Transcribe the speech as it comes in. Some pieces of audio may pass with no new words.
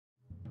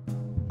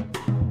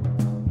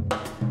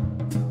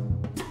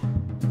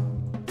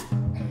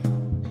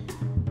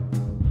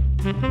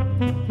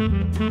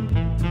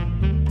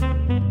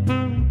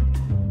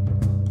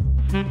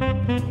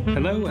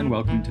Hello and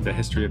welcome to the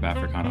History of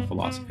Africana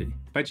Philosophy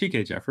by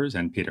G.K. Jeffers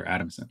and Peter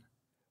Adamson,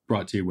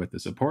 brought to you with the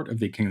support of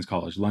the King's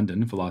College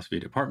London Philosophy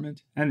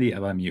Department and the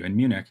LMU in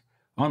Munich,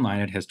 online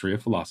at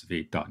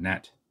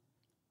historyofphilosophy.net.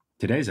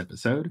 Today's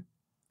episode,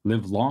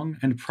 Live Long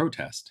and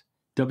Protest,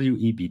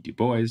 W.E.B. Du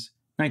Bois,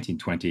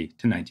 1920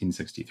 to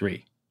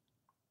 1963.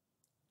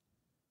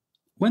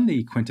 When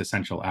the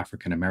quintessential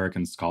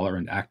African-American scholar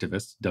and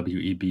activist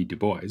W.E.B. Du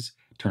Bois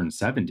turned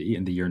 70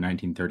 in the year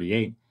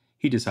 1938,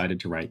 he decided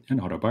to write an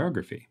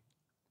autobiography.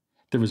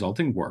 The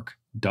resulting work,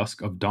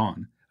 Dusk of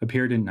Dawn,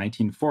 appeared in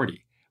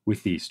 1940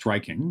 with the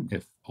striking,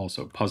 if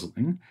also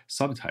puzzling,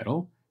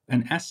 subtitle,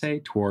 An Essay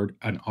Toward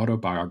an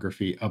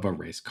Autobiography of a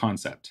Race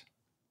Concept.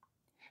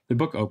 The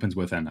book opens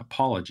with an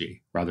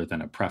apology rather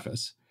than a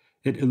preface.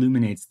 It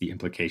illuminates the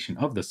implication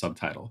of the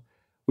subtitle.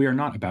 We are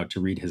not about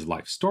to read his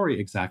life story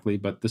exactly,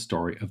 but the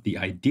story of the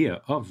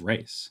idea of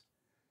race.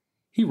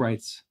 He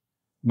writes,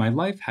 "My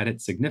life had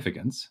its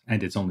significance,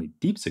 and its only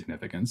deep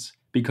significance,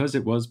 because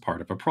it was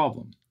part of a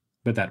problem.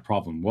 But that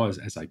problem was,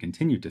 as I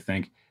continue to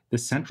think, the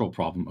central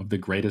problem of the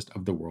greatest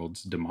of the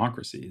world's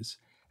democracies,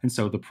 and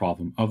so the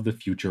problem of the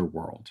future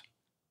world."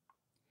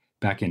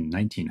 Back in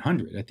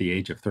 1900, at the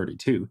age of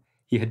 32,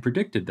 he had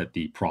predicted that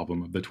the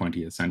problem of the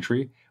 20th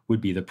century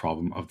would be the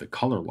problem of the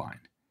color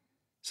line.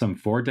 Some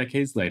 4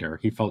 decades later,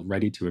 he felt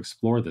ready to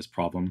explore this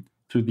problem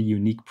through the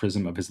unique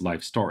prism of his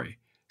life story,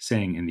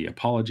 saying in the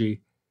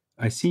apology,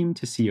 "I seem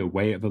to see a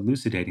way of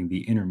elucidating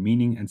the inner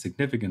meaning and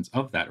significance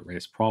of that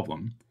race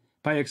problem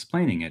by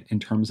explaining it in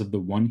terms of the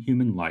one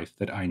human life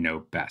that I know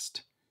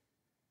best."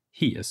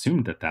 He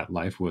assumed that that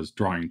life was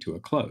drawing to a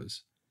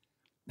close.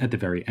 At the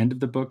very end of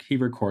the book, he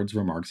records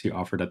remarks he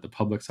offered at the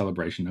public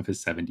celebration of his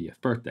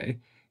 70th birthday,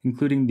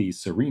 including the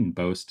serene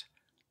boast,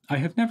 "I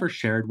have never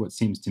shared what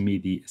seems to me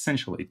the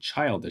essentially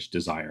childish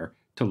desire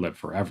to live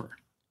forever."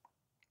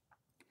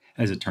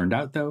 As it turned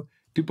out, though,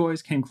 Du Bois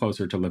came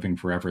closer to living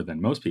forever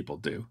than most people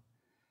do.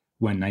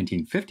 When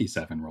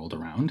 1957 rolled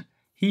around,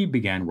 he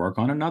began work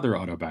on another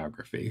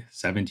autobiography,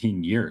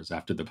 17 years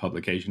after the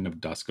publication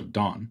of Dusk of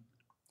Dawn.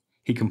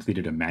 He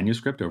completed a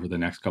manuscript over the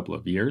next couple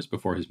of years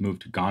before his move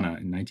to Ghana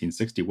in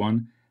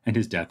 1961 and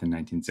his death in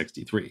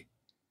 1963.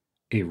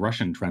 A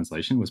Russian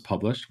translation was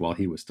published while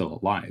he was still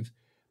alive,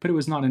 but it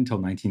was not until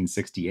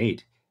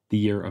 1968, the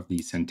year of the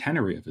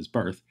centenary of his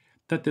birth,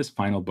 that this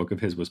final book of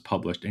his was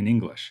published in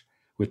English,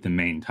 with the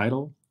main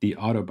title, The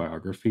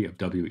Autobiography of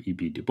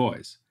W.E.B. Du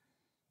Bois.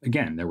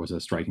 Again, there was a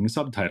striking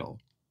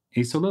subtitle,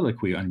 A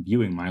Soliloquy on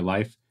Viewing My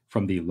Life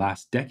from the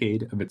Last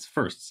Decade of its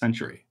First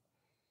Century.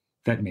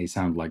 That may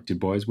sound like Du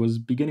Bois was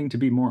beginning to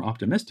be more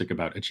optimistic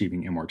about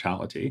achieving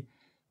immortality,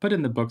 but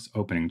in the book's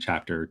opening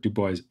chapter, Du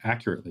Bois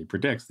accurately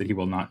predicts that he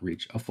will not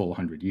reach a full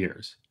 100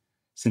 years,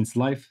 since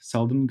life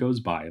seldom goes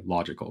by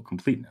logical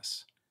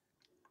completeness.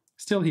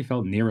 Still, he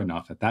felt near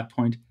enough at that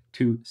point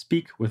to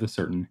speak with a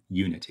certain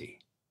unity.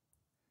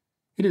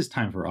 It is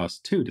time for us,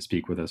 too, to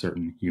speak with a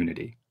certain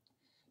unity.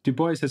 Du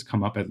Bois has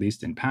come up, at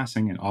least in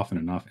passing and often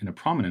enough, in a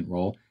prominent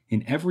role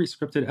in every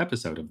scripted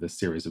episode of this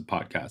series of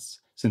podcasts,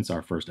 since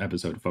our first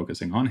episode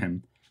focusing on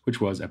him,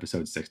 which was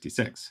episode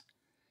 66.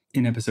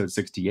 In episode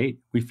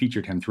 68, we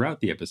featured him throughout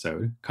the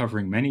episode,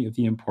 covering many of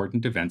the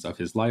important events of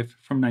his life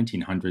from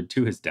 1900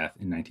 to his death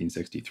in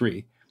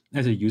 1963,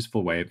 as a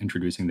useful way of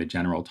introducing the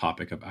general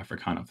topic of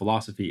Africana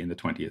philosophy in the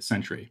 20th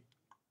century.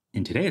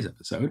 In today's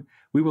episode,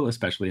 we will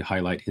especially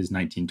highlight his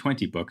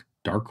 1920 book,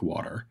 Dark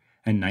Water,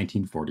 and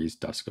 1940's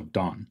Dusk of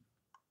Dawn.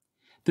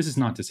 This is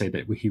not to say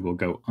that he will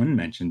go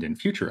unmentioned in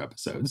future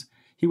episodes.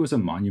 He was a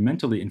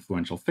monumentally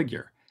influential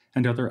figure,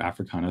 and other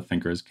Africana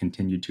thinkers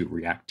continued to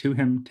react to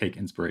him, take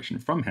inspiration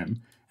from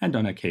him, and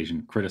on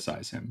occasion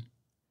criticize him.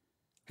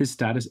 His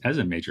status as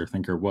a major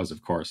thinker was,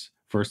 of course,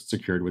 first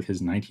secured with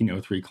his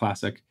 1903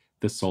 classic,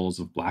 The Souls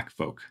of Black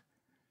Folk.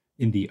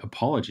 In the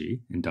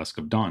Apology, in Dusk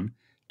of Dawn,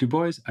 Du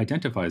Bois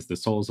identifies the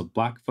souls of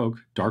Black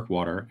folk, Dark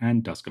Water,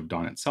 and Dusk of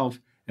Dawn itself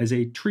as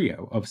a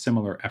trio of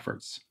similar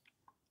efforts.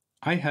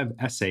 I have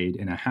essayed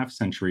in a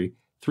half-century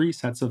 3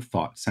 sets of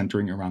thought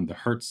centering around the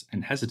hurts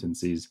and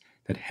hesitancies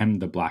that hem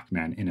the black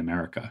man in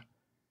America.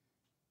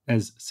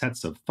 As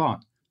sets of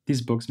thought,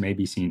 these books may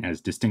be seen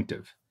as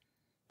distinctive.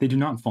 They do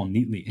not fall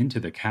neatly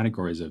into the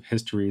categories of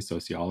history,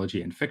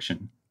 sociology, and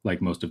fiction,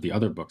 like most of the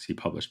other books he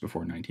published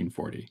before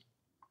 1940.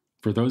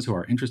 For those who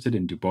are interested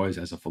in Du Bois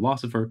as a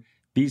philosopher,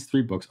 these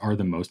 3 books are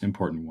the most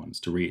important ones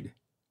to read.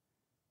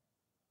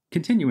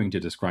 Continuing to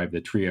describe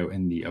the trio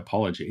in the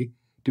Apology,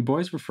 Du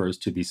Bois refers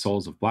to the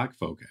souls of black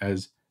folk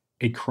as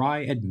a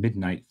cry at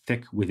midnight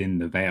thick within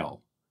the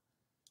veil.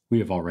 We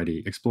have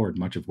already explored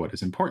much of what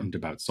is important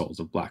about souls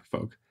of black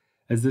folk,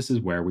 as this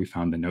is where we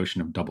found the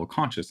notion of double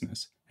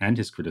consciousness and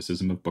his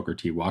criticism of Booker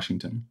T.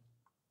 Washington.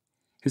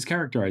 His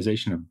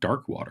characterization of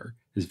Dark Water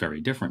is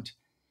very different.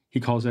 He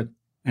calls it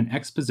an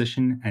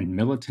exposition and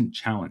militant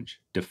challenge,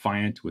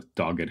 defiant with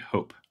dogged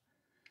hope.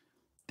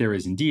 There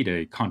is indeed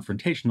a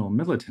confrontational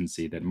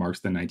militancy that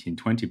marks the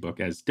 1920 book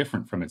as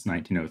different from its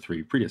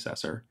 1903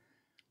 predecessor.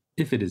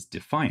 If it is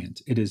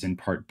defiant, it is in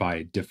part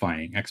by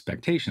defying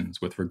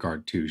expectations with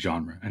regard to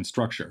genre and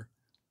structure.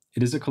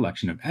 It is a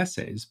collection of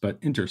essays, but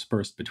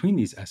interspersed between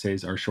these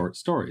essays are short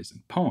stories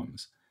and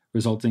poems,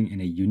 resulting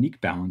in a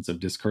unique balance of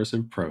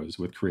discursive prose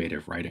with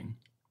creative writing.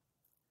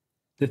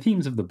 The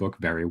themes of the book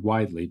vary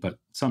widely, but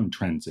some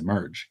trends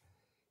emerge.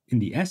 In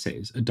the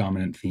essays, a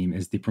dominant theme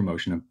is the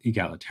promotion of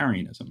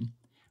egalitarianism,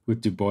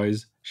 with Du Bois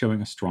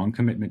showing a strong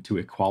commitment to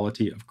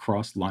equality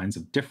across lines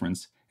of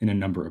difference in a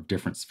number of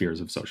different spheres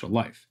of social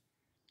life.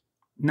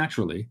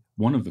 Naturally,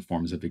 one of the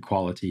forms of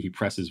equality he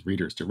presses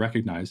readers to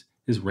recognize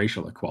is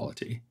racial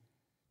equality.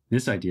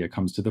 This idea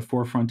comes to the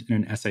forefront in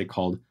an essay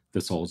called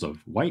The Souls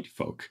of White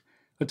Folk,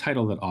 a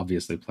title that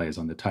obviously plays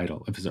on the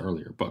title of his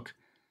earlier book.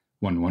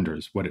 One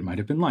wonders what it might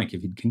have been like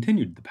if he'd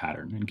continued the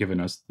pattern and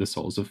given us the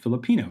souls of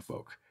Filipino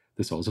folk,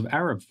 the souls of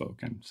Arab folk,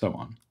 and so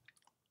on.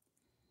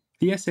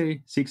 The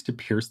essay seeks to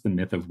pierce the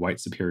myth of white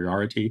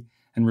superiority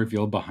and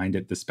reveal behind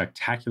it the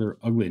spectacular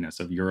ugliness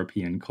of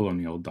European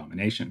colonial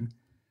domination.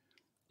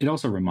 It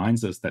also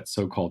reminds us that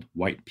so-called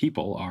white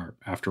people are,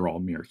 after all,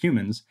 mere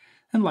humans,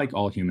 and like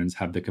all humans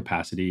have the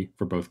capacity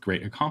for both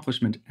great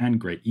accomplishment and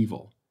great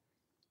evil.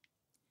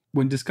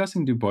 When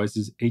discussing Du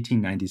Bois's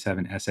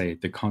 1897 essay,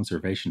 The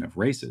Conservation of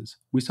Races,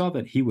 we saw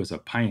that he was a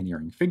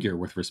pioneering figure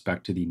with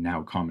respect to the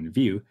now common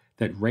view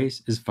that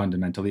race is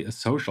fundamentally a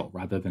social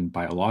rather than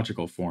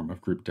biological form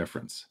of group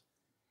difference.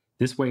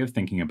 This way of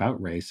thinking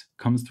about race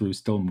comes through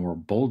still more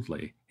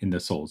boldly in The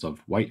Souls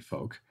of White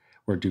Folk,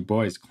 where Du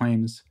Bois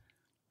claims,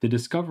 "The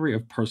discovery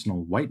of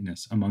personal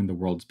whiteness among the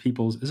world's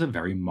peoples is a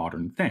very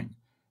modern thing,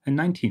 a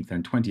 19th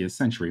and 20th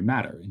century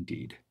matter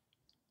indeed."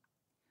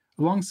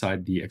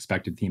 Alongside the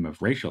expected theme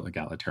of racial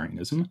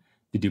egalitarianism,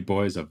 the Du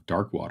Bois of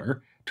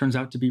Darkwater turns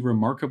out to be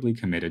remarkably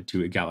committed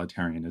to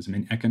egalitarianism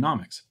in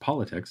economics,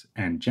 politics,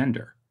 and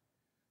gender.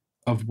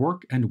 Of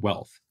Work and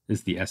Wealth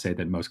is the essay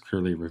that most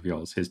clearly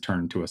reveals his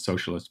turn to a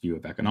socialist view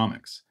of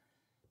economics.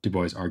 Du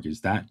Bois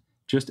argues that,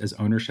 just as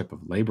ownership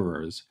of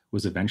laborers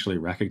was eventually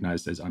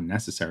recognized as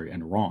unnecessary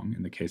and wrong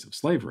in the case of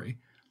slavery,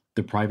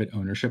 the private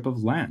ownership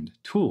of land,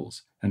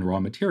 tools, and raw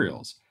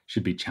materials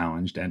should be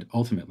challenged and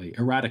ultimately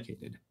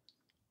eradicated.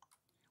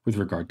 With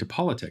regard to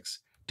politics,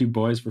 Du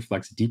Bois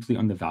reflects deeply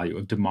on the value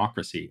of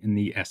democracy in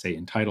the essay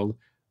entitled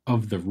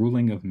Of the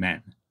Ruling of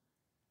Men.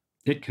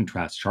 It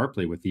contrasts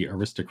sharply with the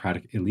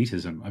aristocratic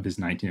elitism of his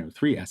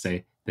 1903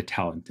 essay, The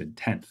Talented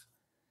Tenth.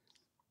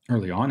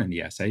 Early on in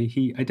the essay,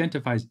 he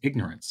identifies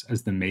ignorance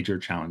as the major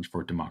challenge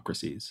for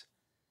democracies.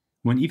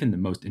 When even the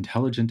most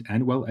intelligent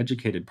and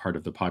well-educated part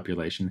of the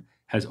population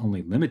has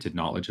only limited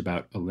knowledge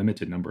about a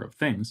limited number of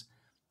things,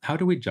 how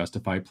do we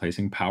justify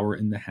placing power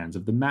in the hands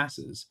of the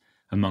masses,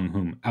 among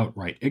whom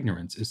outright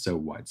ignorance is so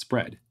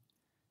widespread?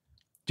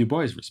 Du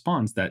Bois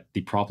responds that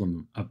the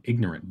problem of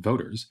ignorant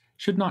voters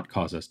should not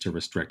cause us to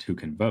restrict who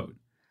can vote.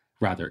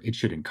 Rather, it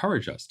should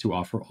encourage us to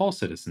offer all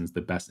citizens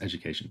the best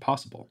education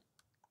possible.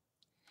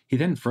 He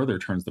then further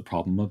turns the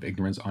problem of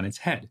ignorance on its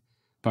head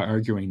by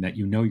arguing that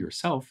you know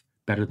yourself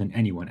better than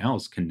anyone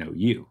else can know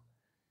you.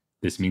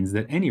 This means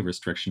that any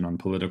restriction on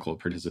political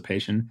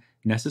participation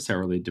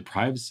necessarily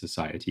deprives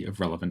society of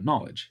relevant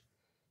knowledge.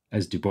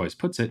 As Du Bois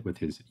puts it with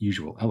his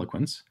usual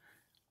eloquence,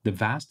 the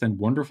vast and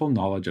wonderful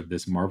knowledge of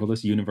this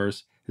marvelous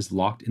universe is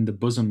locked in the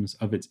bosoms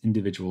of its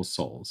individual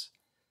souls.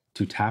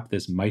 To tap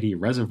this mighty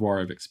reservoir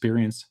of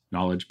experience,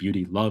 knowledge,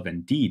 beauty, love,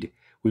 and deed,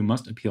 we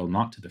must appeal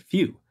not to the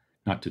few,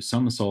 not to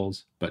some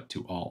souls, but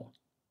to all.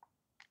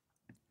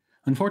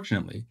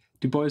 Unfortunately,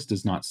 Du Bois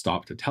does not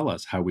stop to tell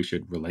us how we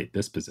should relate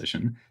this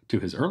position to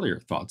his earlier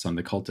thoughts on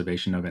the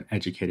cultivation of an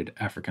educated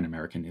African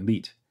American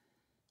elite.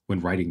 When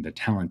writing The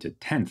Talented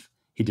Tenth,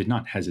 he did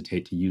not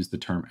hesitate to use the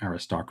term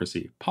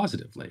aristocracy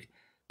positively,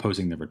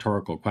 posing the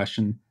rhetorical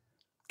question,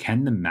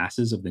 can the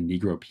masses of the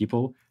Negro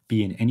people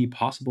be in any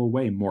possible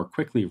way more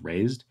quickly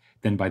raised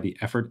than by the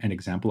effort and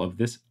example of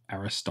this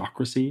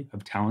aristocracy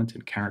of talent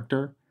and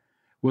character?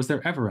 Was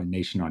there ever a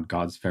nation on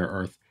God's fair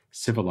earth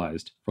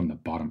civilized from the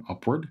bottom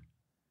upward?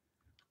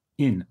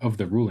 In Of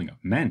the Ruling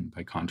of Men,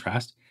 by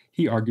contrast,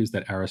 he argues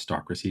that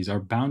aristocracies are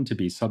bound to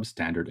be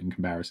substandard in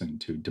comparison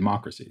to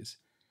democracies.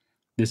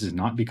 This is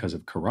not because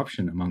of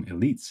corruption among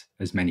elites,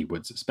 as many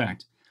would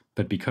suspect,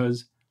 but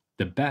because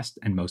the best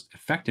and most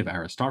effective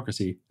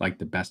aristocracy, like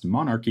the best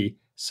monarchy,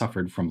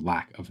 suffered from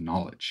lack of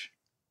knowledge.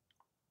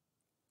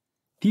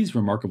 These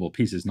remarkable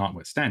pieces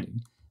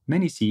notwithstanding,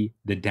 many see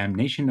The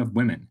Damnation of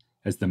Women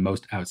as the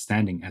most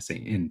outstanding essay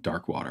in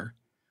Darkwater.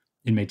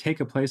 It may take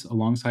a place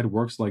alongside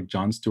works like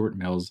John Stuart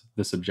Mill's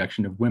The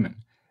Subjection of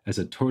Women, as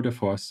a tour de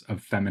force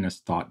of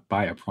feminist thought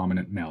by a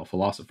prominent male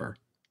philosopher.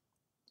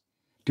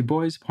 Du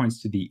Bois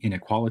points to the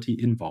inequality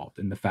involved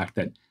in the fact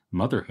that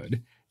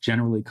motherhood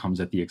generally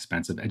comes at the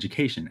expense of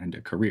education and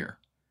a career.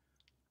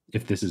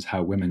 If this is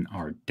how women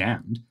are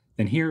damned,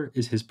 then here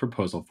is his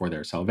proposal for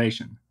their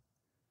salvation.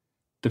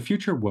 The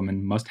future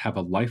woman must have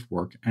a life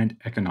work and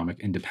economic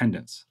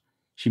independence.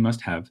 She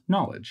must have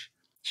knowledge.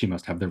 She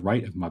must have the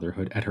right of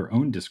motherhood at her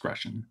own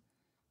discretion.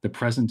 The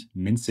present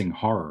mincing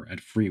horror at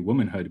free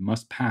womanhood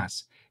must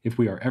pass if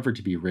we are ever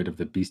to be rid of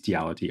the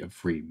bestiality of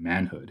free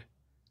manhood.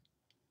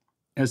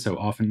 As so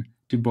often,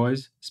 Du Bois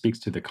speaks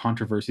to the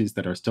controversies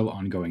that are still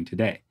ongoing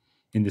today,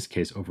 in this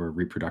case over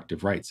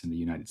reproductive rights in the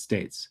United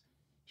States.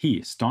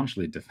 He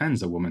staunchly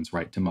defends a woman's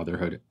right to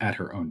motherhood at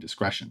her own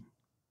discretion.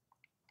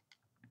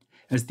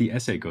 As the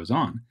essay goes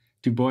on,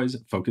 Du Bois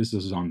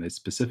focuses on the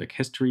specific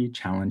history,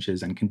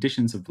 challenges, and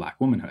conditions of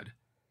Black womanhood.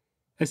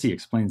 As he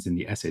explains in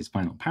the essay's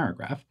final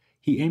paragraph,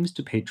 he aims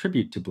to pay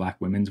tribute to Black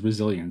women's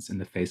resilience in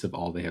the face of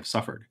all they have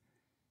suffered.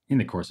 In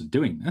the course of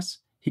doing this,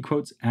 he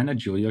quotes Anna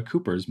Julia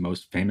Cooper's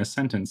most famous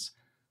sentence,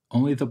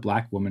 "Only the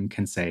Black woman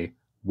can say,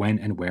 when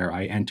and where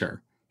I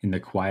enter, in the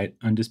quiet,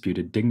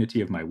 undisputed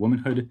dignity of my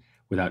womanhood,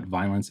 without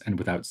violence and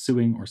without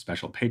suing or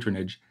special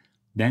patronage,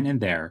 then and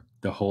there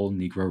the whole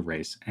Negro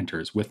race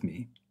enters with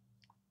me."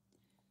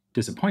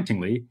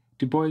 Disappointingly,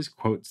 Du Bois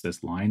quotes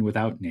this line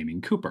without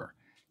naming Cooper,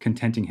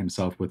 contenting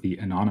himself with the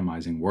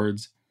anonymizing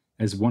words,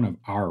 "As one of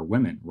our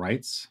women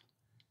writes."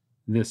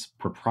 This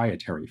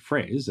proprietary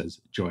phrase,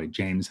 as Joy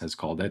James has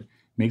called it,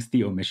 makes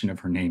the omission of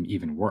her name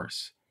even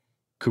worse.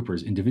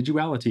 Cooper's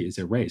individuality is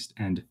erased,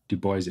 and Du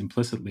Bois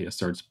implicitly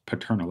asserts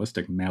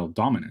paternalistic male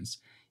dominance,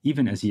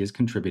 even as he is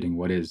contributing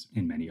what is,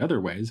 in many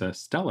other ways, a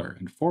stellar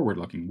and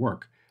forward-looking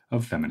work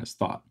of feminist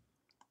thought.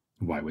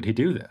 Why would he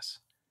do this?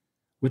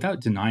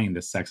 Without denying the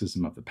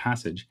sexism of the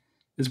passage,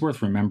 it's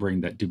worth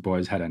remembering that Du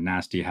Bois had a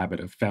nasty habit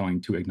of failing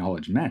to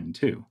acknowledge men,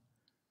 too.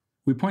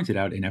 We pointed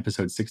out in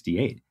episode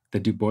 68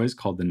 that Du Bois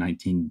called the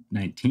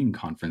 1919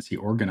 conference he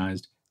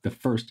organized the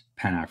First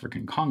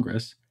Pan-African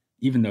Congress,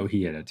 even though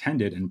he had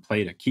attended and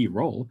played a key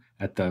role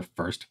at the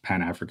First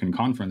Pan-African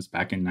Conference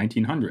back in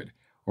 1900,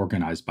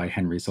 organized by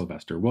Henry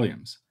Sylvester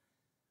Williams.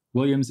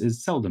 Williams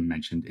is seldom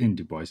mentioned in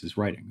Du Bois's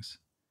writings.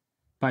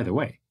 By the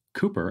way,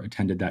 Cooper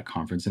attended that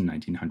conference in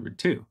 1900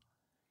 too.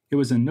 It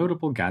was a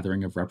notable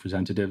gathering of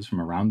representatives from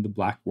around the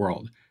Black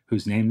world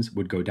whose names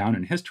would go down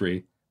in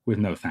history with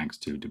no thanks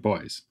to Du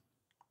Bois.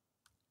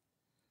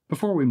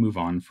 Before we move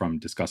on from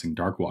discussing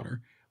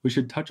Darkwater, we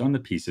should touch on the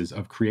pieces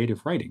of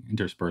creative writing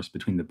interspersed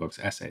between the book's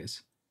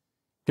essays.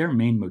 Their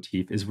main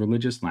motif is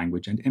religious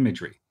language and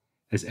imagery,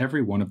 as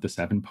every one of the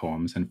 7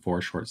 poems and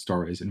 4 short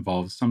stories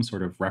involves some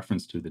sort of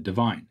reference to the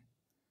divine.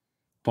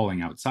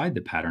 Falling outside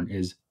the pattern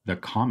is The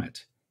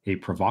Comet, a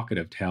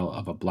provocative tale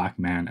of a Black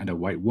man and a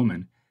white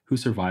woman who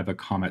survive a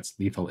comet's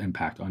lethal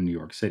impact on New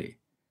York City.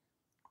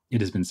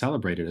 It has been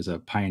celebrated as a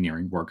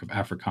pioneering work of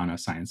Africana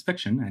science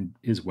fiction and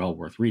is well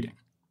worth reading.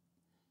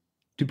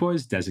 Du Bois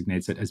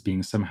designates it as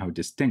being somehow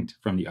distinct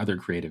from the other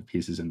creative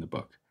pieces in the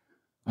book.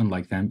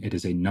 Unlike them, it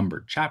is a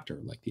numbered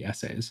chapter, like the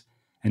essays,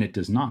 and it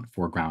does not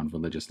foreground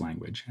religious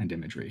language and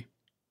imagery.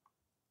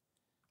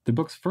 The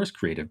book's first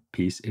creative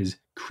piece is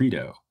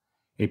Credo,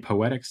 a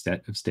poetic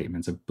set of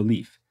statements of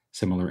belief,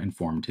 similar in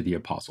form to the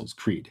Apostles'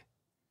 Creed.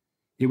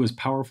 It was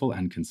powerful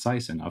and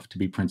concise enough to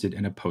be printed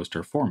in a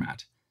poster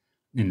format.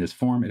 In this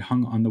form, it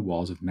hung on the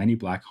walls of many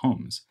Black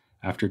homes,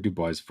 after Du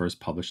Bois first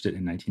published it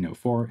in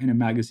 1904 in a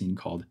magazine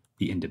called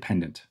The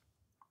Independent.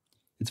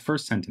 Its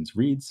first sentence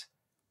reads,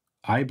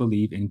 "I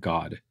believe in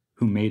God,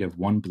 who made of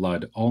one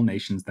blood all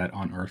nations that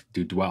on earth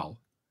do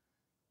dwell."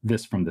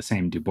 This from the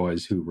same Du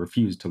Bois who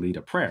refused to lead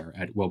a prayer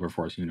at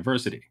Wilberforce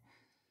University.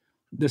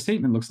 The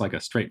statement looks like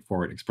a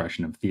straightforward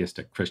expression of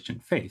theistic Christian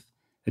faith,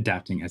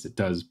 adapting as it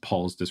does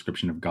Paul's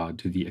description of God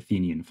to the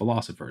Athenian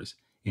philosophers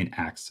in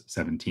Acts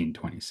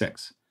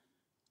 17:26.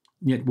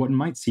 Yet one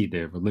might see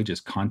the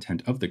religious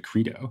content of the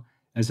Credo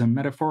as a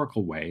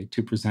metaphorical way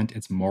to present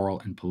its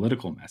moral and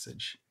political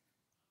message.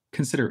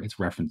 Consider its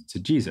reference to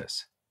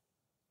Jesus.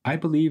 "I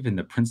believe in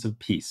the Prince of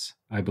Peace.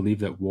 I believe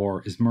that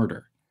war is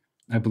murder.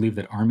 I believe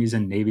that armies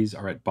and navies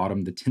are at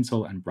bottom the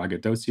tinsel and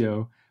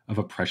braggadocio of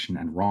oppression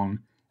and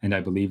wrong, and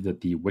I believe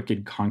that the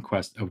wicked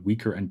conquest of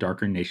weaker and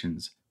darker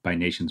nations by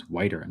nations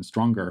whiter and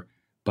stronger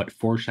but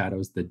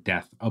foreshadows the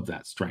death of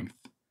that strength."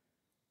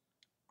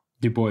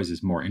 Du Bois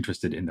is more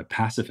interested in the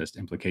pacifist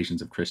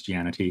implications of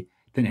Christianity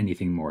than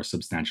anything more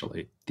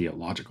substantially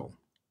theological.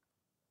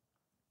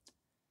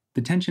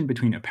 The tension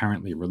between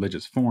apparently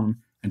religious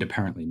form and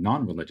apparently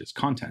non-religious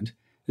content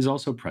is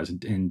also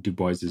present in Du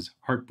Bois's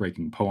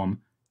heartbreaking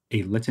poem,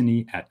 A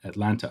Litany at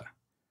Atlanta.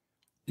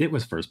 It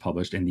was first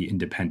published in The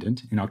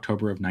Independent in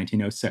October of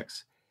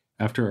 1906,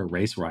 after a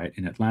race riot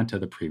in Atlanta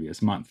the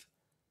previous month.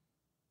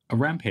 A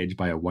rampage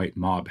by a white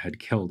mob had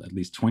killed at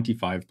least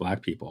 25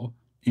 Black people,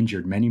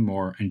 injured many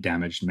more, and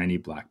damaged many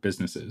Black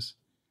businesses.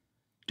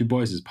 Du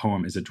Bois's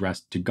poem is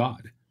addressed to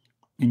God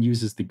and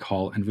uses the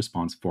call and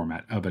response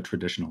format of a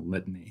traditional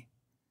litany.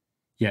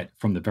 Yet,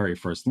 from the very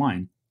first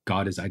line,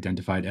 God is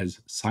identified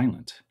as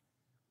silent.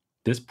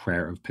 This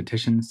prayer of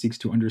petition seeks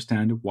to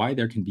understand why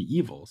there can be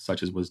evil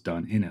such as was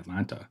done in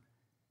Atlanta.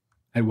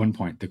 At one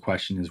point, the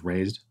question is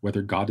raised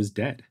whether God is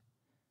dead.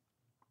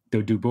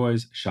 Though Du Bois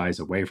shies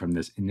away from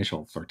this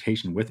initial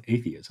flirtation with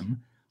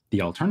atheism,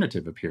 the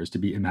alternative appears to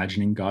be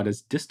imagining God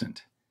as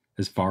distant,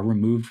 as far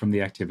removed from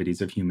the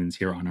activities of humans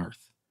here on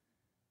Earth.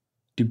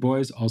 Du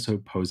Bois also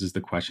poses the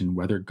question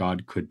whether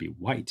God could be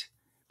white,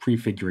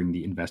 prefiguring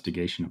the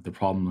investigation of the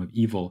problem of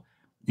evil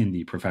in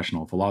the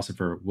professional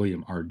philosopher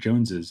William R.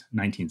 Jones's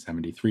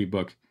 1973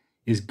 book,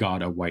 Is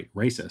God a White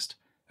Racist?,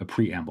 a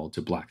preamble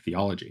to Black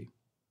theology.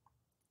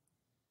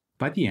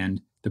 By the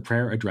end, the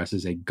prayer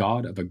addresses a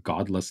God of a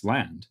godless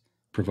land,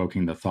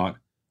 provoking the thought,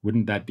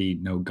 wouldn't that be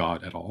no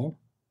God at all?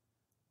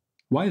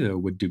 Why, though,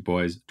 would Du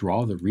Bois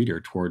draw the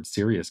reader toward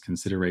serious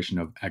consideration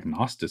of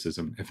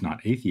agnosticism, if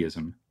not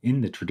atheism,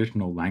 in the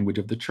traditional language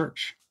of the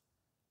Church?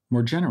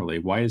 More generally,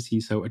 why is he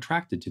so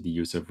attracted to the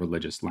use of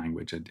religious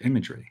language and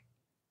imagery?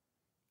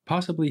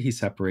 Possibly he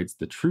separates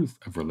the truth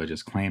of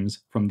religious claims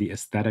from the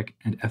aesthetic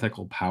and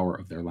ethical power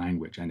of their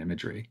language and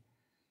imagery.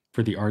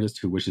 For the artist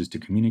who wishes to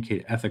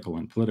communicate ethical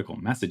and political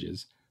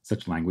messages,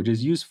 such language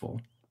is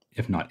useful,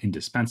 if not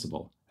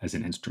indispensable, as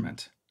an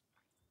instrument.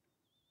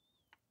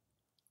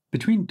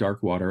 Between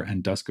Dark Water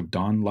and Dusk of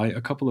Dawn lie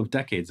a couple of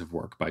decades of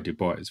work by Du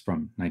Bois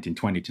from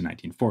 1920 to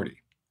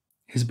 1940.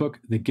 His book,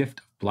 The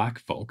Gift of Black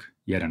Folk,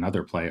 yet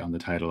another play on the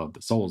title of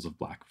The Souls of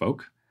Black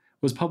Folk,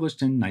 was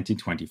published in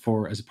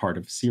 1924 as a part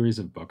of a series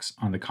of books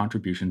on the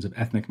contributions of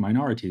ethnic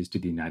minorities to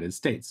the United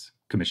States,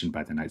 commissioned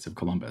by the Knights of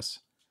Columbus.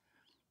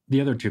 The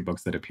other two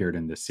books that appeared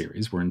in this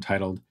series were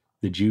entitled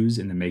The Jews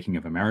in the Making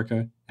of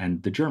America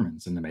and The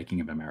Germans in the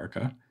Making of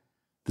America.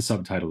 The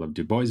subtitle of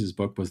Du Bois's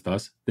book was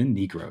thus The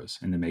Negroes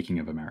in the Making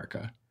of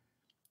America.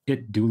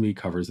 It duly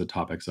covers the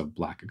topics of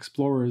Black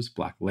explorers,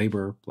 Black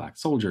labor, Black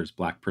soldiers,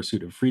 Black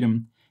pursuit of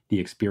freedom, the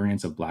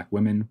experience of Black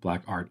women,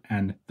 Black art,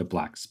 and the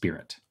Black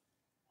spirit.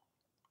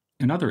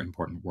 Another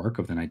important work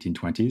of the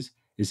 1920s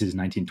is his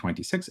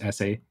 1926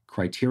 essay,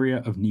 Criteria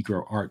of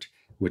Negro Art,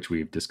 which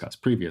we've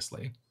discussed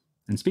previously.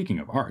 And speaking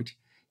of art,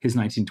 his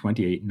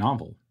 1928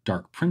 novel,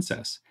 Dark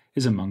Princess,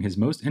 is among his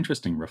most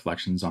interesting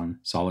reflections on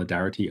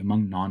solidarity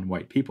among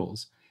non-white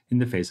peoples in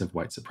the face of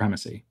white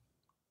supremacy.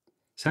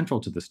 Central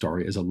to the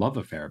story is a love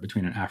affair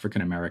between an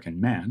African-American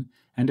man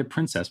and a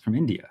princess from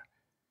India.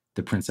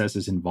 The princess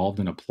is involved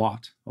in a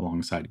plot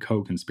alongside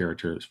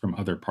co-conspirators from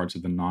other parts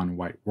of the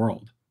non-white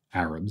world,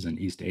 Arabs and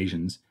East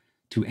Asians,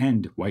 to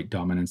end white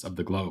dominance of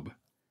the globe.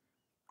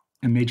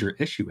 A major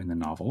issue in the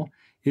novel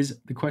is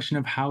the question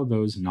of how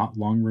those not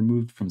long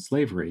removed from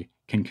slavery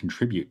can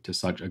contribute to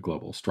such a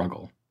global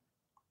struggle.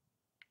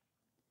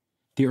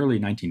 The early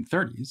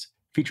 1930s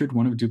featured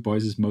one of Du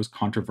Bois's most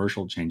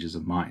controversial changes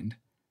of mind.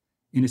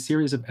 In a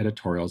series of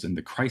editorials in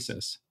The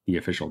Crisis, the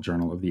official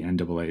journal of the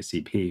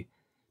NAACP,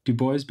 Du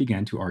Bois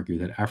began to argue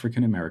that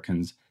African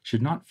Americans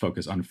should not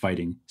focus on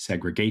fighting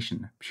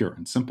segregation, pure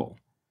and simple.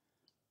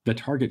 The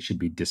target should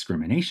be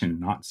discrimination,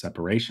 not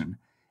separation,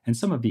 and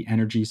some of the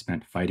energy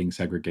spent fighting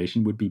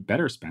segregation would be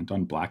better spent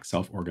on Black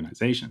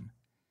self-organization.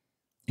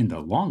 In the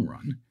long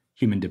run,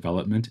 human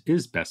development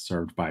is best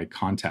served by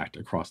contact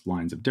across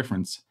lines of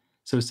difference,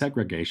 so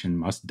segregation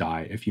must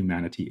die if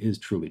humanity is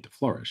truly to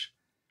flourish.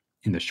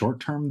 In the short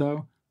term,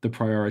 though, the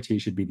priority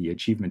should be the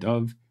achievement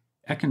of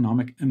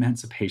economic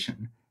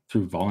emancipation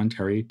through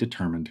voluntary,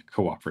 determined,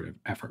 cooperative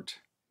effort.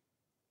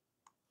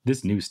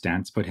 This new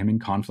stance put him in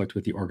conflict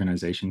with the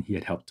organization he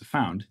had helped to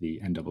found, the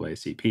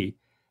NAACP,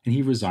 and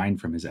he resigned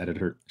from his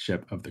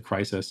editorship of The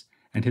Crisis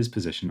and his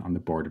position on the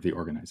board of the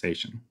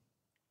organization.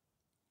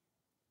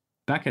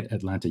 Back at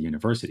Atlanta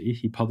University,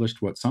 he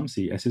published what some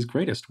see as his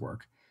greatest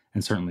work,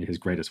 and certainly his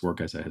greatest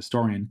work as a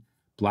historian,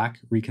 Black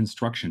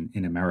Reconstruction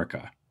in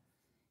America.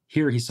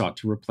 Here he sought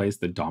to replace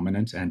the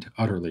dominant and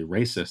utterly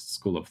racist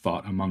school of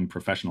thought among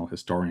professional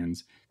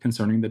historians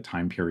concerning the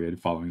time period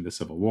following the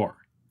Civil War.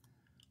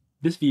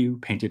 This view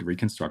painted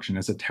Reconstruction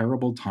as a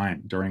terrible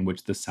time during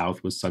which the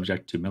South was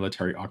subject to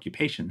military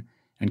occupation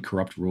and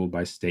corrupt rule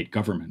by state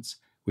governments,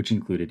 which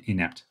included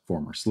inept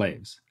former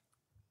slaves.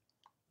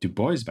 Du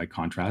Bois, by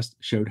contrast,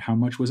 showed how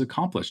much was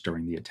accomplished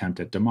during the attempt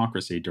at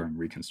democracy during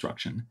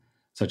Reconstruction,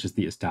 such as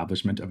the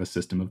establishment of a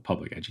system of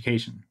public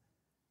education.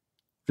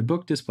 The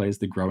book displays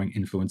the growing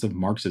influence of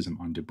Marxism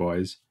on Du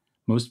Bois,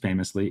 most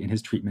famously in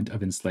his treatment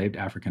of enslaved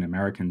African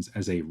Americans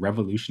as a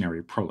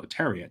revolutionary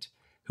proletariat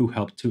who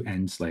helped to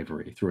end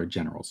slavery through a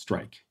general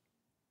strike.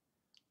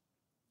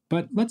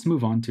 But let's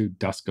move on to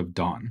Dusk of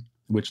Dawn,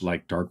 which,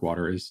 like Dark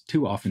Water, is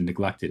too often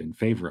neglected in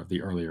favor of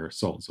the earlier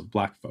Souls of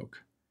Black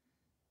Folk.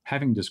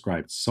 Having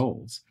described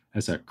Souls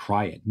as a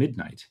cry at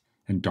midnight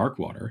and Dark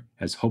Water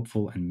as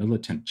hopeful and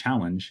militant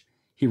challenge,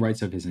 he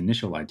writes of his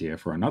initial idea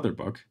for another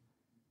book.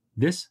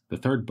 This, the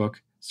third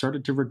book,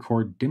 started to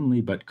record dimly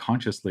but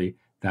consciously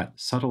that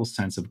subtle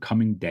sense of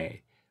coming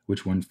day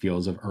which one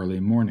feels of early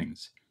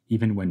mornings,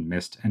 even when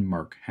mist and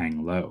murk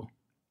hang low.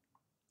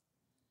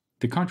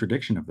 The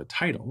contradiction of the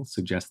title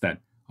suggests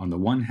that, on the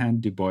one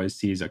hand, Du Bois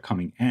sees a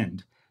coming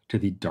end to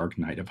the dark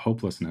night of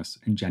hopelessness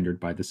engendered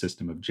by the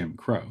system of Jim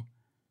Crow.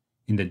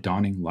 In the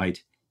dawning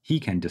light, he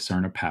can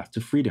discern a path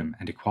to freedom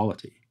and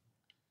equality.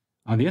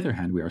 On the other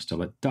hand, we are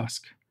still at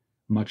dusk.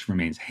 Much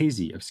remains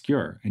hazy,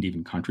 obscure, and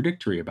even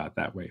contradictory about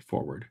that way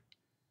forward.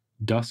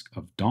 Dusk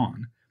of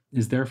Dawn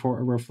is therefore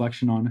a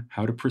reflection on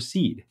how to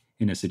proceed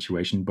in a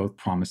situation both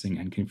promising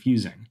and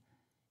confusing.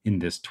 In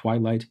this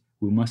twilight,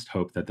 we must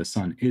hope that the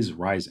sun is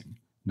rising,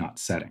 not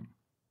setting.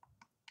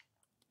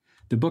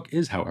 The book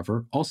is,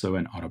 however, also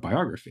an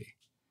autobiography.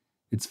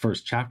 Its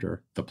first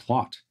chapter, The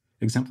Plot,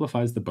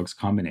 exemplifies the book's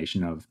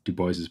combination of Du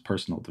Bois's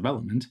personal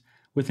development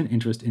with an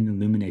interest in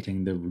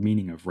illuminating the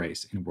meaning of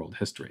race in world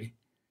history.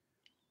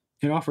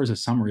 It offers a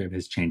summary of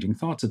his changing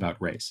thoughts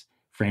about race,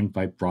 framed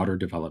by broader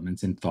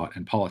developments in thought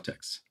and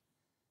politics.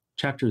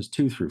 Chapters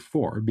 2 through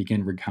 4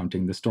 begin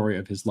recounting the story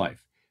of his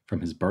life,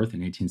 from his birth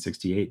in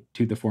 1868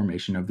 to the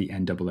formation of the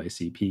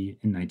NAACP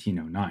in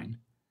 1909.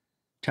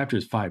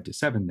 Chapters 5 to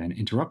 7 then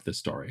interrupt this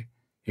story,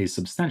 a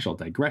substantial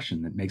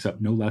digression that makes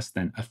up no less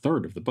than a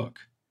third of the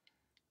book.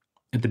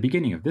 At the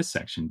beginning of this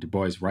section, Du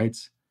Bois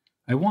writes,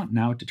 "I want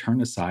now to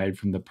turn aside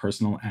from the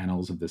personal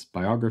annals of this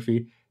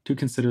biography to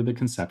consider the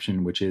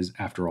conception which is,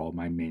 after all,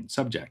 my main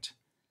subject."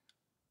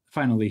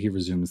 Finally, he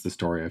resumes the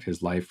story of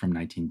his life from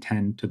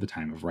 1910 to the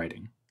time of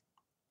writing.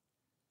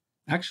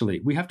 Actually,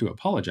 we have to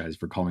apologize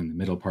for calling the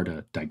middle part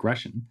a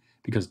digression,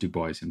 because Du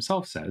Bois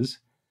himself says,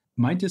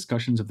 "My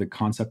discussions of the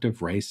concept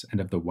of race and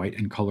of the white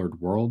and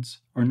colored worlds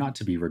are not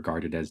to be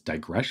regarded as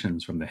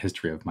digressions from the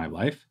history of my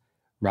life.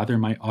 Rather,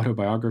 my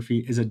autobiography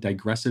is a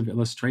digressive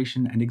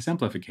illustration and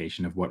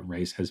exemplification of what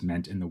race has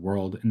meant in the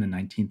world in the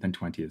 19th and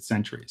 20th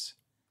centuries."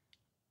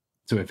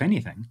 So, if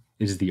anything,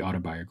 it is the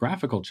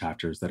autobiographical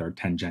chapters that are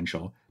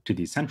tangential to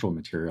the central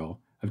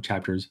material of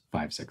chapters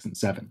 5, 6, and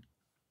 7.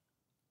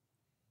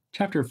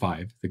 Chapter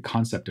 5, The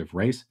Concept of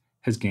Race,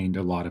 has gained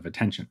a lot of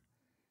attention.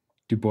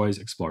 Du Bois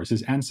explores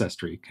his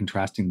ancestry,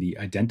 contrasting the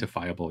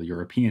identifiable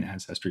European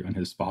ancestry on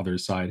his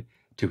father's side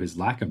to his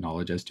lack of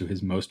knowledge as to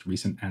his most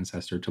recent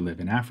ancestor to live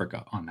in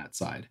Africa on that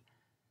side.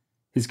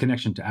 His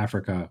connection to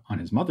Africa on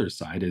his mother's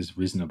side is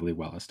reasonably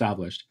well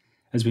established,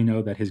 as we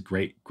know that his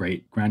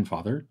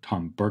great-great-grandfather,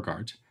 Tom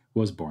Burghardt,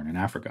 was born in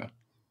Africa.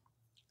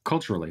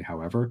 Culturally,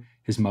 however,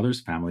 his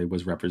mother's family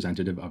was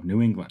representative of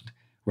New England,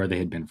 where they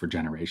had been for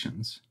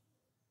generations.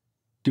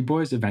 Du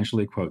Bois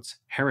eventually quotes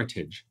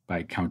Heritage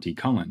by Countee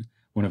Cullen,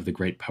 one of the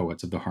great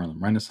poets of the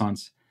Harlem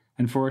Renaissance,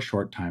 and for a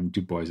short time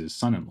Du Bois's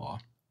son-in-law.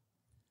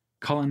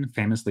 Cullen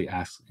famously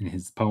asks in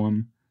his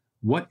poem,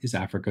 "What is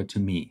Africa to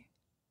me?"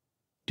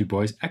 Du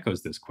Bois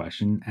echoes this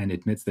question and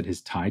admits that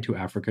his tie to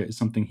Africa is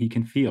something he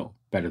can feel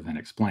better than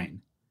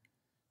explain.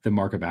 The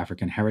mark of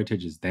African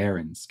heritage is there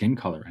in skin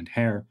color and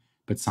hair,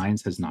 but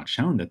science has not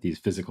shown that these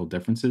physical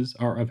differences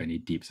are of any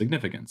deep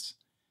significance.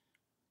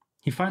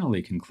 He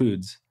finally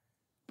concludes,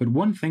 "But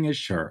one thing is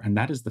sure, and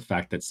that is the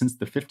fact that since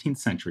the 15th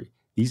century,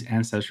 these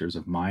ancestors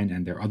of mine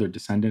and their other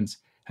descendants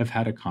have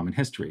had a common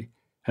history,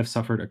 have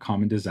suffered a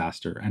common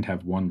disaster, and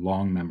have one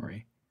long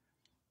memory.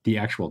 The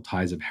actual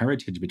ties of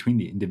heritage between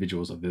the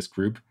individuals of this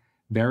group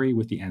vary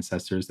with the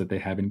ancestors that they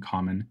have in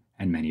common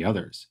and many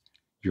others,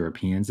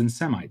 Europeans and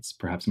Semites,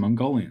 perhaps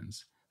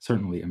Mongolians,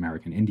 certainly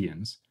American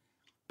Indians.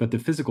 But the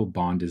physical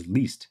bond is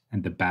least,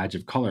 and the badge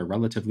of color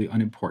relatively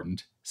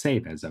unimportant,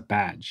 save as a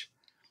badge.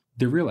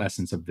 The real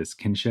essence of this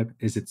kinship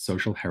is its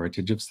social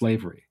heritage of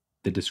slavery,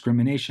 the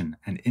discrimination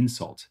and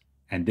insult,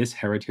 and this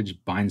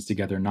heritage binds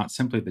together not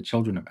simply the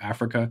children of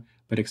Africa,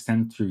 but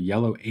extends through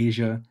Yellow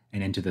Asia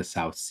and into the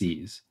South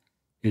Seas.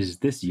 It is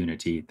this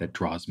unity that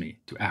draws me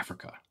to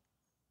Africa."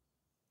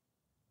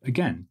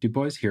 Again, Du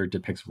Bois here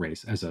depicts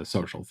race as a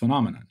social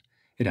phenomenon.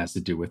 It has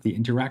to do with the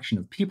interaction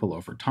of people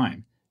over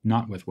time,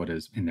 not with what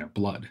is in their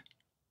blood.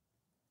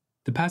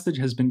 The passage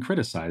has been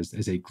criticized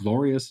as a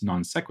glorious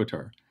non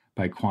sequitur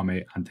by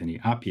Kwame Anthony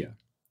Appiah.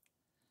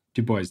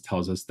 Du Bois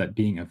tells us that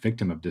being a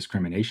victim of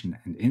discrimination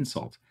and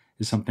insult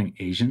is something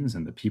Asians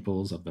and the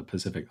peoples of the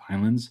Pacific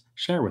Islands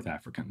share with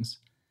Africans.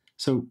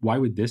 So why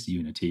would this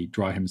unity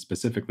draw him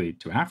specifically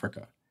to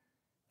Africa?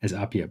 As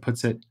Appiah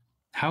puts it,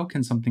 how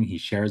can something he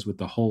shares with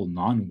the whole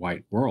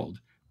non-white world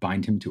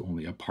bind him to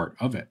only a part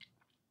of it?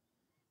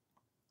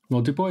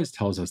 While Du Bois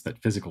tells us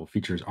that physical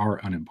features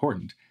are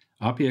unimportant,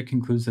 Appiah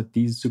concludes that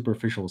these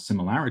superficial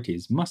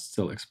similarities must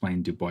still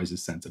explain Du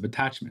Bois's sense of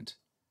attachment.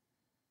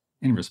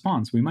 In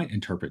response, we might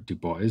interpret Du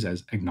Bois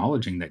as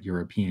acknowledging that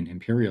European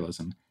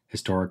imperialism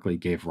historically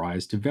gave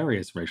rise to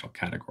various racial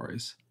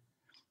categories.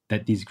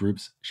 That these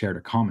groups shared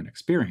a common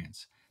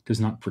experience does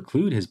not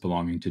preclude his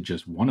belonging to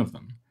just one of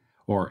them,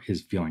 or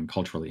his feeling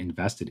culturally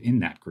invested in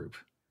that group.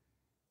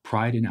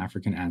 Pride in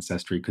African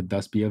ancestry could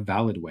thus be a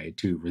valid way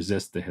to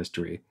resist the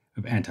history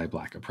of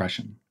anti-Black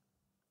oppression.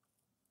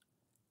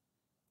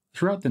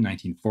 Throughout the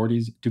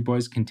 1940s, Du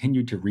Bois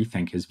continued to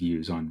rethink his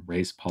views on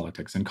race,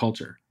 politics, and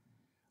culture.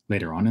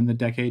 Later on in the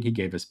decade, he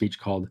gave a speech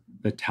called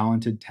the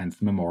Talented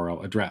 10th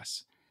Memorial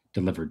Address,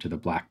 delivered to the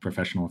Black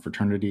professional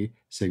fraternity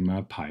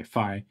Sigma Pi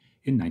Phi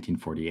in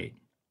 1948.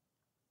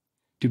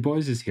 Du Bois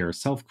is here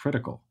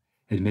self-critical,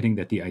 admitting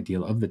that the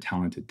ideal of the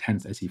talented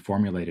 10th as he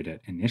formulated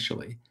it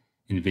initially,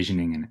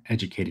 envisioning an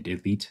educated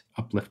elite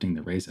uplifting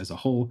the race as a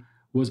whole,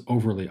 was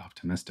overly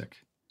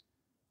optimistic.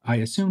 "I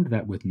assumed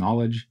that with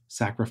knowledge,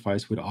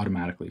 sacrifice would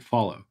automatically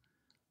follow.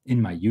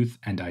 In my youth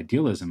and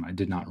idealism, I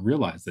did not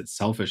realize that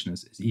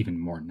selfishness is even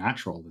more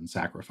natural than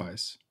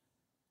sacrifice."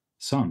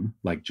 Some,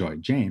 like Joy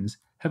James,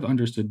 have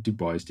understood Du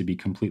Bois to be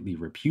completely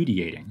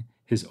repudiating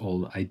his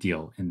old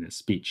ideal in this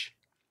speech.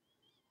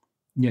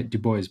 Yet Du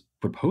Bois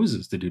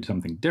proposes to do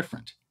something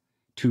different,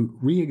 to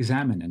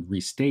re-examine and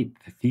restate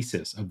the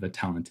thesis of the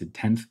talented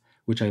 10th,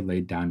 which I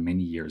laid down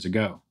many years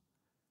ago.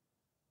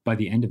 By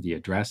the end of the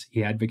address,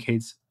 he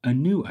advocates a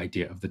new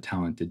idea of the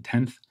talented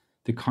tenth,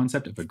 the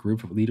concept of a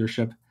group of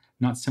leadership,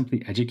 not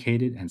simply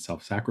educated and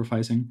self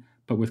sacrificing,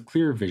 but with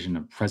clear vision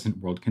of present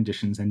world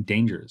conditions and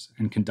dangers,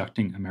 and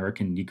conducting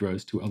American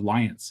Negroes to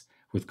alliance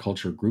with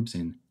culture groups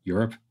in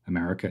Europe,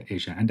 America,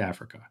 Asia, and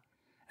Africa,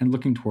 and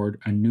looking toward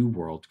a new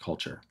world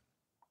culture.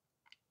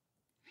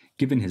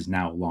 Given his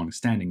now long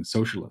standing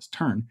socialist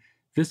turn,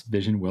 this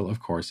vision will, of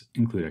course,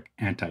 include an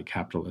anti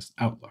capitalist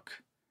outlook.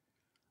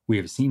 We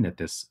have seen that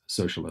this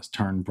socialist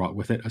turn brought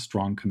with it a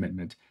strong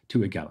commitment to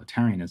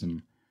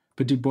egalitarianism,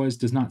 but Du Bois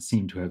does not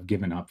seem to have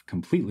given up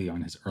completely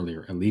on his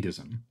earlier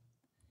elitism.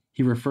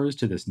 He refers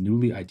to this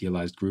newly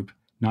idealized group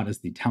not as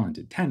the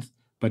talented tenth,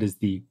 but as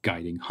the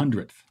guiding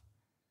hundredth.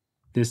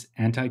 This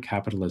anti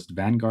capitalist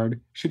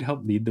vanguard should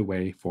help lead the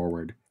way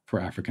forward for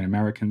African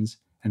Americans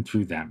and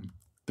through them,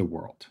 the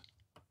world.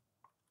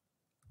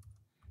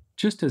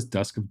 Just as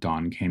Dusk of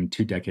Dawn came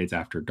 2 decades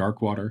after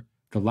Darkwater,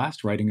 the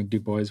last writing of Du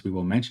Bois we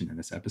will mention in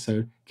this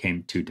episode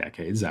came 2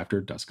 decades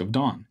after Dusk of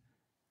Dawn.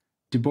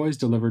 Du Bois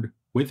delivered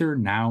Whither,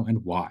 Now,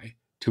 and Why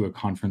to a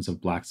conference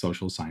of Black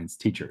social science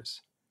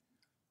teachers.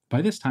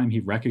 By this time, he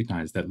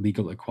recognized that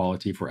legal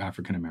equality for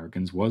African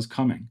Americans was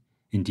coming,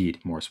 indeed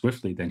more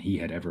swiftly than he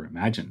had ever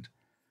imagined.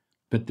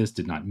 But this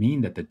did not mean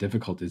that the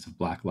difficulties of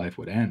Black life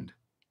would end.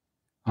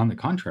 On the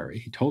contrary,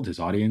 he told his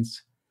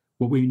audience,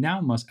 "What we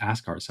now must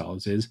ask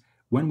ourselves is,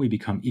 when we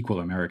become equal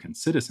American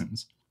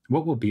citizens,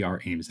 what will be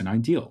our aims and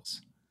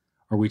ideals?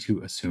 Are we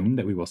to assume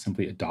that we will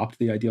simply adopt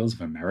the ideals of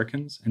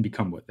Americans and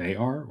become what they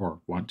are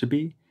or want to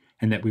be,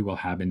 and that we will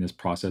have in this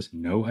process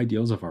no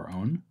ideals of our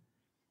own?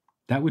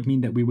 That would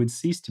mean that we would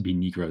cease to be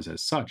Negroes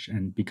as such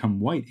and become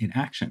white in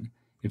action,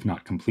 if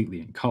not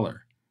completely in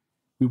color.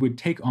 We would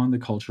take on the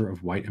culture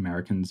of white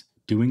Americans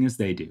doing as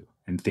they do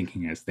and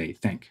thinking as they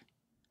think."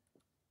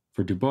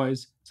 For Du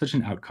Bois, such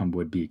an outcome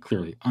would be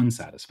clearly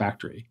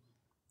unsatisfactory.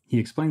 He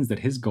explains that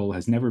his goal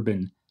has never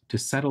been to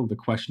settle the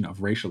question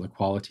of racial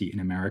equality in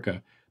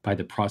America by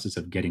the process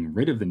of getting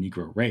rid of the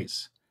Negro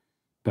race,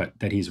 but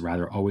that he's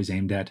rather always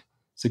aimed at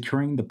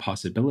securing the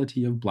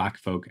possibility of Black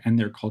folk and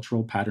their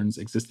cultural patterns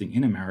existing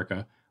in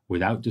America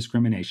without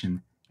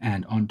discrimination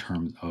and on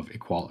terms of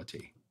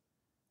equality.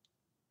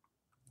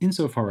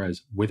 Insofar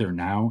as Whither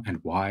Now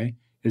and Why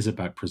is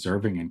about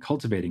preserving and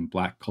cultivating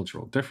Black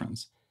cultural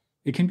difference,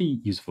 it can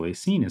be usefully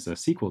seen as a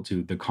sequel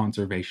to The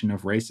Conservation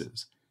of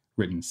Races,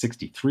 written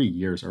 63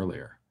 years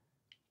earlier.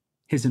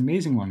 His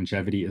amazing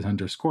longevity is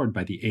underscored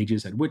by the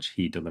ages at which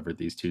he delivered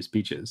these 2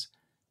 speeches,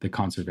 The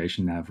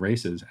Conservation of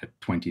Races at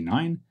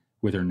 29,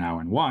 Whither Now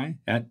and Why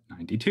at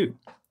 92.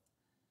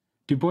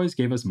 Du Bois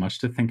gave us much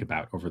to think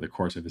about over the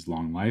course of his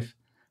long life,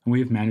 and we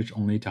have managed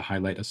only to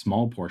highlight a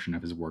small portion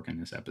of his work in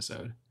this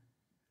episode.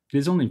 It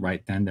is only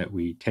right then that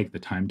we take the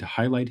time to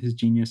highlight his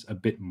genius a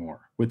bit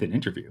more with an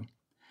interview.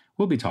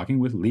 We'll be talking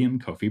with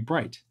Liam Kofi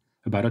Bright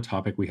about a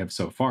topic we have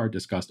so far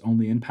discussed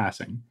only in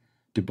passing,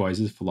 Du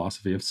Bois's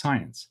philosophy of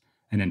science,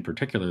 and in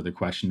particular the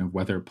question of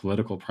whether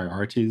political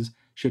priorities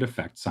should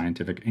affect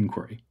scientific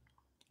inquiry.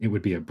 It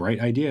would be a bright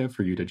idea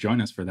for you to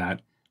join us for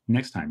that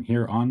next time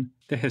here on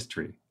The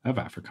History of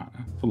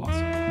Africana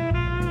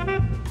Philosophy.